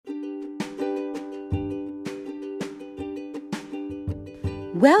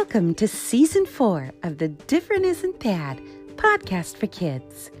Welcome to Season 4 of the Different Isn't Bad podcast for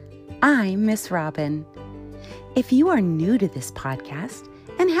kids. I'm Miss Robin. If you are new to this podcast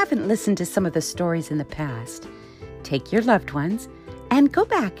and haven't listened to some of the stories in the past, take your loved ones and go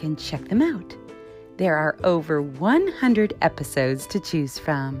back and check them out. There are over 100 episodes to choose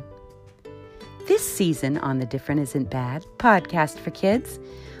from. This season on the Different Isn't Bad podcast for kids,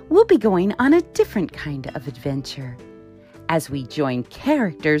 we'll be going on a different kind of adventure as we join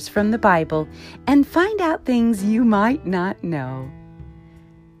characters from the Bible and find out things you might not know.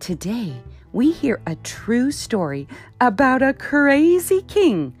 Today, we hear a true story about a crazy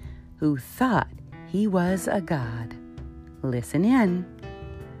king who thought he was a god. Listen in.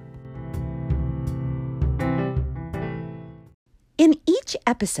 In each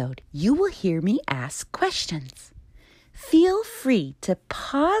episode, you will hear me ask questions. Feel free to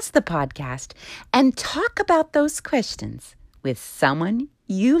pause the podcast and talk about those questions with someone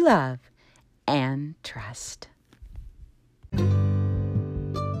you love and trust.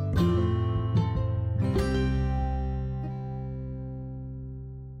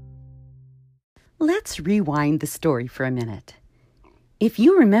 Let's rewind the story for a minute. If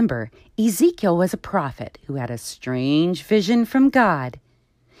you remember, Ezekiel was a prophet who had a strange vision from God.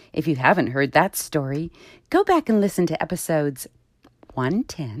 If you haven't heard that story, go back and listen to episodes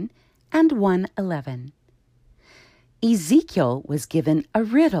 110 and 111. Ezekiel was given a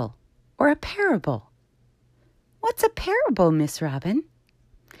riddle or a parable. What's a parable, Miss Robin?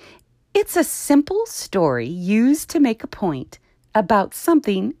 It's a simple story used to make a point about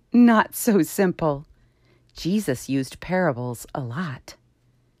something not so simple. Jesus used parables a lot.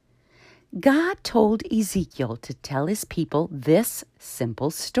 God told Ezekiel to tell his people this simple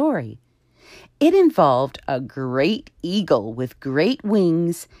story. It involved a great eagle with great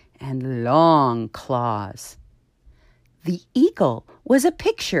wings and long claws. The eagle was a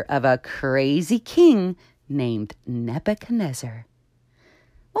picture of a crazy king named Nebuchadnezzar.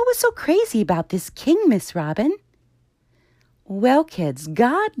 What was so crazy about this king, Miss Robin? Well, kids,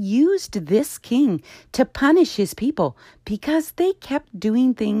 God used this king to punish his people because they kept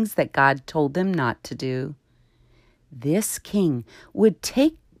doing things that God told them not to do. This king would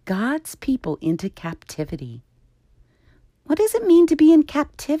take God's people into captivity. What does it mean to be in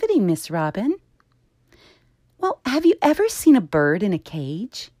captivity, Miss Robin? Well, have you ever seen a bird in a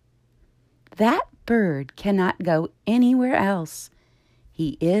cage? That bird cannot go anywhere else.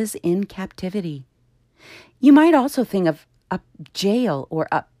 He is in captivity. You might also think of a jail or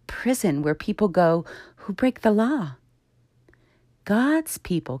a prison where people go who break the law. God's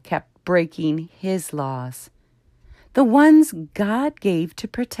people kept breaking his laws, the ones God gave to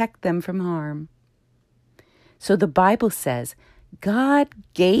protect them from harm. So the Bible says God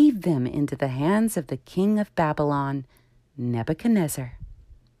gave them into the hands of the king of Babylon, Nebuchadnezzar.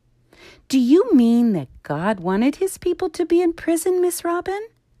 Do you mean that God wanted his people to be in prison, Miss Robin?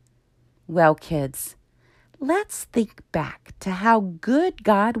 Well, kids, let's think back to how good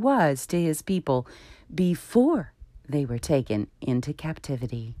God was to his people before they were taken into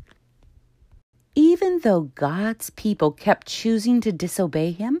captivity. Even though God's people kept choosing to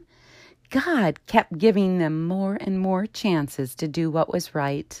disobey him, God kept giving them more and more chances to do what was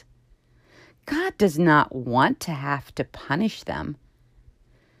right. God does not want to have to punish them.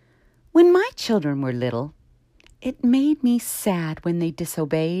 When my children were little, it made me sad when they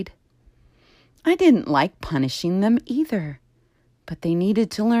disobeyed. I didn't like punishing them either, but they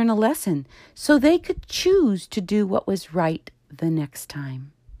needed to learn a lesson so they could choose to do what was right the next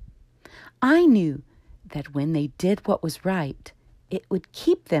time. I knew that when they did what was right, it would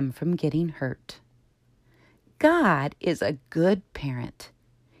keep them from getting hurt. God is a good parent.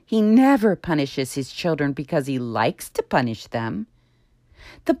 He never punishes his children because he likes to punish them.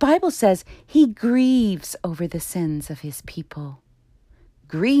 The Bible says he grieves over the sins of his people.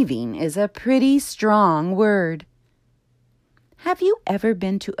 Grieving is a pretty strong word. Have you ever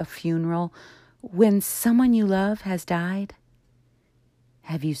been to a funeral when someone you love has died?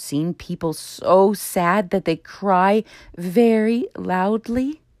 Have you seen people so sad that they cry very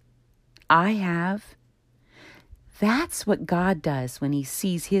loudly? I have. That's what God does when he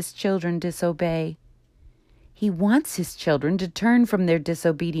sees his children disobey. He wants his children to turn from their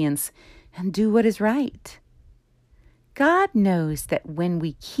disobedience and do what is right. God knows that when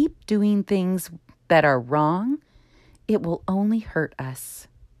we keep doing things that are wrong, it will only hurt us.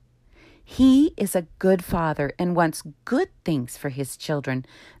 He is a good father and wants good things for his children,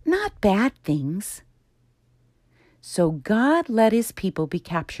 not bad things. So God let his people be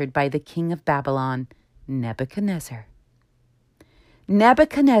captured by the king of Babylon, Nebuchadnezzar.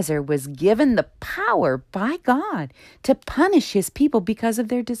 Nebuchadnezzar was given the power by God to punish his people because of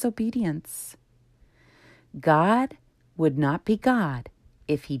their disobedience. God would not be God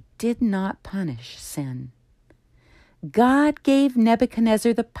if he did not punish sin. God gave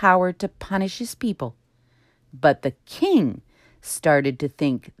Nebuchadnezzar the power to punish his people, but the king started to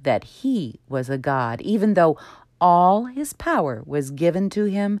think that he was a god, even though all his power was given to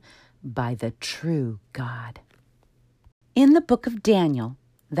him by the true God. In the book of Daniel,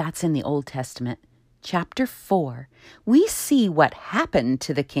 that's in the Old Testament, chapter 4, we see what happened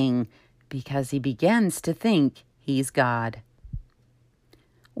to the king because he begins to think he's God.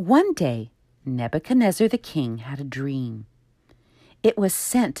 One day, Nebuchadnezzar the king had a dream. It was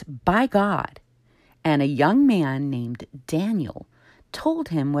sent by God, and a young man named Daniel told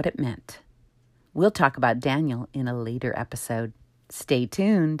him what it meant. We'll talk about Daniel in a later episode. Stay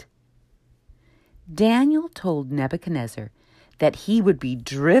tuned. Daniel told Nebuchadnezzar that he would be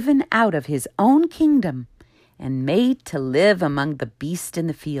driven out of his own kingdom and made to live among the beasts in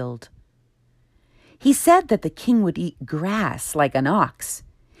the field. He said that the king would eat grass like an ox.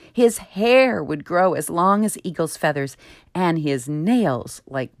 His hair would grow as long as eagle's feathers, and his nails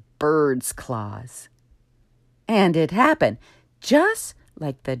like birds' claws. And it happened just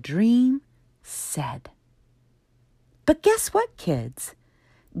like the dream said. But guess what, kids?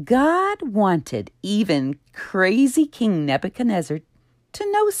 God wanted even crazy King Nebuchadnezzar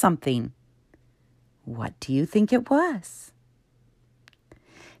to know something. What do you think it was?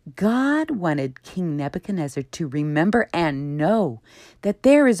 God wanted King Nebuchadnezzar to remember and know that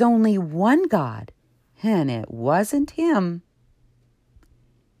there is only one God, and it wasn't him.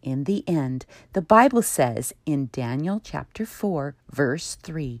 In the end, the Bible says in Daniel chapter 4, verse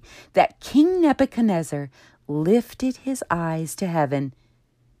 3, that King Nebuchadnezzar lifted his eyes to heaven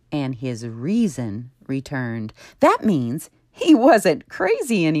and his reason returned. That means he wasn't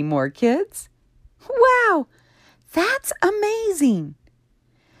crazy anymore, kids. Wow, that's amazing.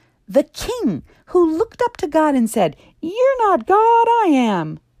 The king who looked up to God and said, "You're not God, I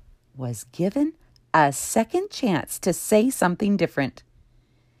am," was given a second chance to say something different.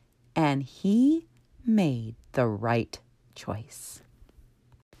 And he made the right choice.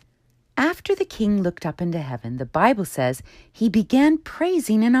 After the king looked up into heaven, the Bible says he began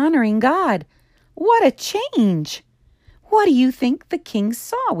praising and honoring God. What a change! What do you think the king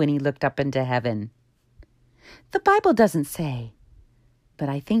saw when he looked up into heaven? The Bible doesn't say, but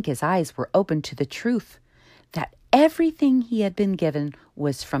I think his eyes were open to the truth that everything he had been given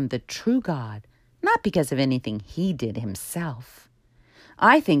was from the true God, not because of anything he did himself.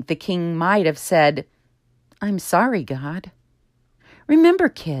 I think the king might have said, "I'm sorry, God." Remember,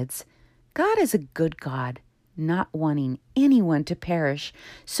 kids, God is a good God, not wanting anyone to perish.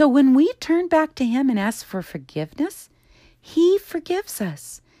 So when we turn back to him and ask for forgiveness, he forgives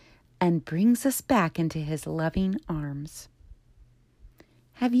us and brings us back into his loving arms.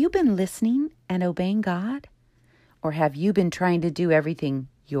 Have you been listening and obeying God? Or have you been trying to do everything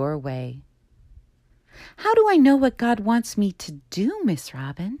your way? How do I know what God wants me to do, Miss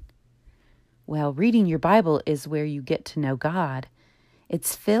Robin? Well, reading your Bible is where you get to know God.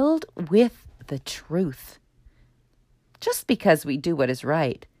 It's filled with the truth. Just because we do what is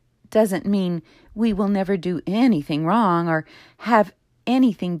right doesn't mean we will never do anything wrong or have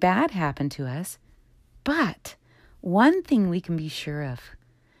anything bad happen to us. But one thing we can be sure of,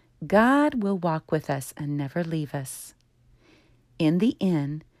 God will walk with us and never leave us. In the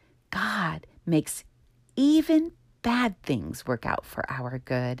end, God makes even bad things work out for our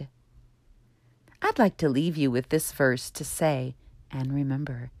good. I'd like to leave you with this verse to say and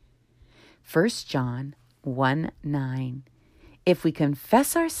remember. 1 John 1:9. If we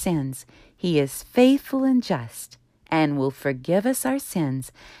confess our sins, he is faithful and just and will forgive us our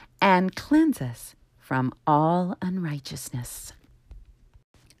sins and cleanse us from all unrighteousness.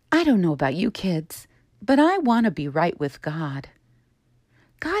 I don't know about you kids, but I want to be right with God.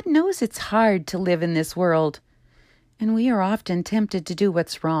 God knows it's hard to live in this world, and we are often tempted to do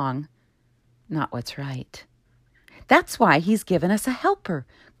what's wrong, not what's right. That's why he's given us a helper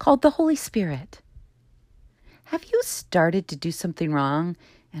called the Holy Spirit. Have you started to do something wrong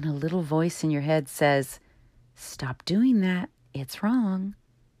and a little voice in your head says, "Stop doing that, it's wrong"?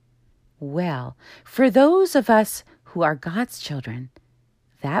 Well, for those of us who are God's children,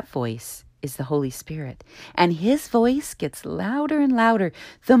 that voice is the Holy Spirit, and his voice gets louder and louder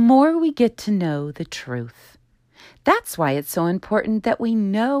the more we get to know the truth. That's why it's so important that we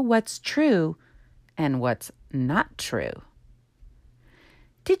know what's true and what's not true.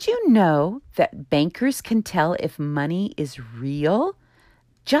 Did you know that bankers can tell if money is real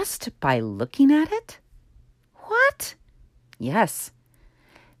just by looking at it? What? Yes,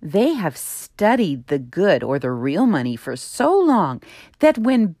 They have studied the good or the real money for so long that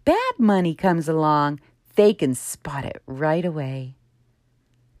when bad money comes along, they can spot it right away.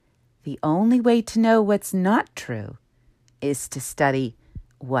 The only way to know what's not true is to study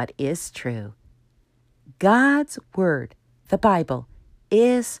what is true. God's Word, the Bible,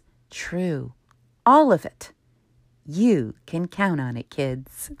 is true. All of it. You can count on it,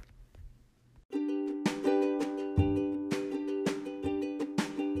 kids.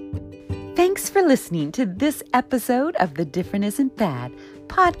 Thanks for listening to this episode of The Different Isn't Bad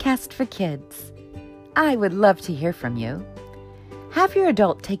podcast for kids. I would love to hear from you. Have your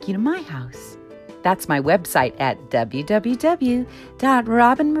adult take you to my house. That's my website at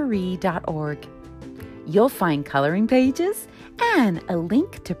www.robinmarie.org. You'll find coloring pages and a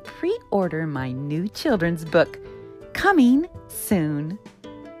link to pre-order my new children's book, coming soon.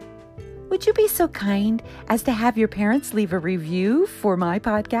 Would you be so kind as to have your parents leave a review for my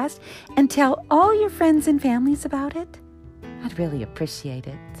podcast and tell all your friends and families about it? I'd really appreciate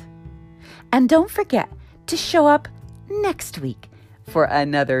it. And don't forget to show up next week for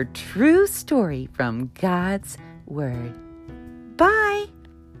another true story from God's Word. Bye!